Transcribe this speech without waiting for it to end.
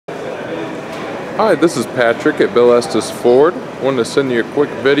Hi, this is Patrick at Bill Estes Ford. I wanted to send you a quick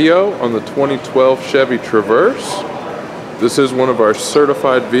video on the 2012 Chevy Traverse. This is one of our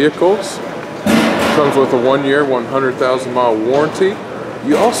certified vehicles. Comes with a 1-year, 100,000 mile warranty.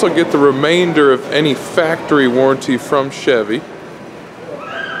 You also get the remainder of any factory warranty from Chevy.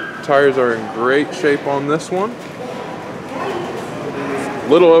 Tires are in great shape on this one.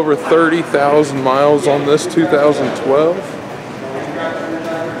 Little over 30,000 miles on this 2012.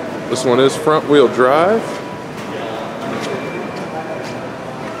 This one is front wheel drive.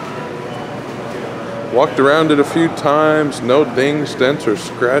 Walked around it a few times, no dings, dents, or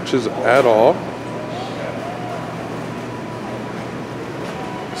scratches at all.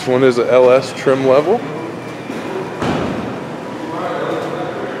 This one is a LS trim level.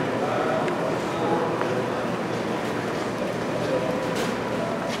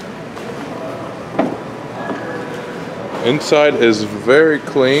 Inside is very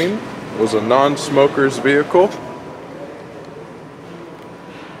clean. It was a non-smoker's vehicle.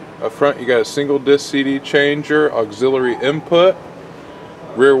 Up front you got a single disc CD changer, auxiliary input,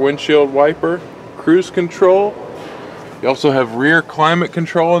 rear windshield wiper, cruise control. You also have rear climate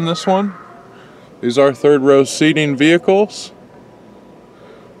control in this one. These are third row seating vehicles.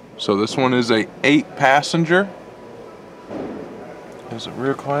 So this one is a 8-passenger. There's a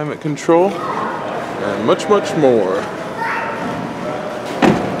rear climate control and much more.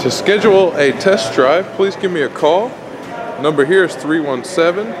 To schedule a test drive, please give me a call. Number here is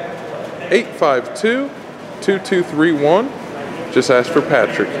 317-852-2231. Just ask for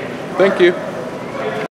Patrick. Thank you.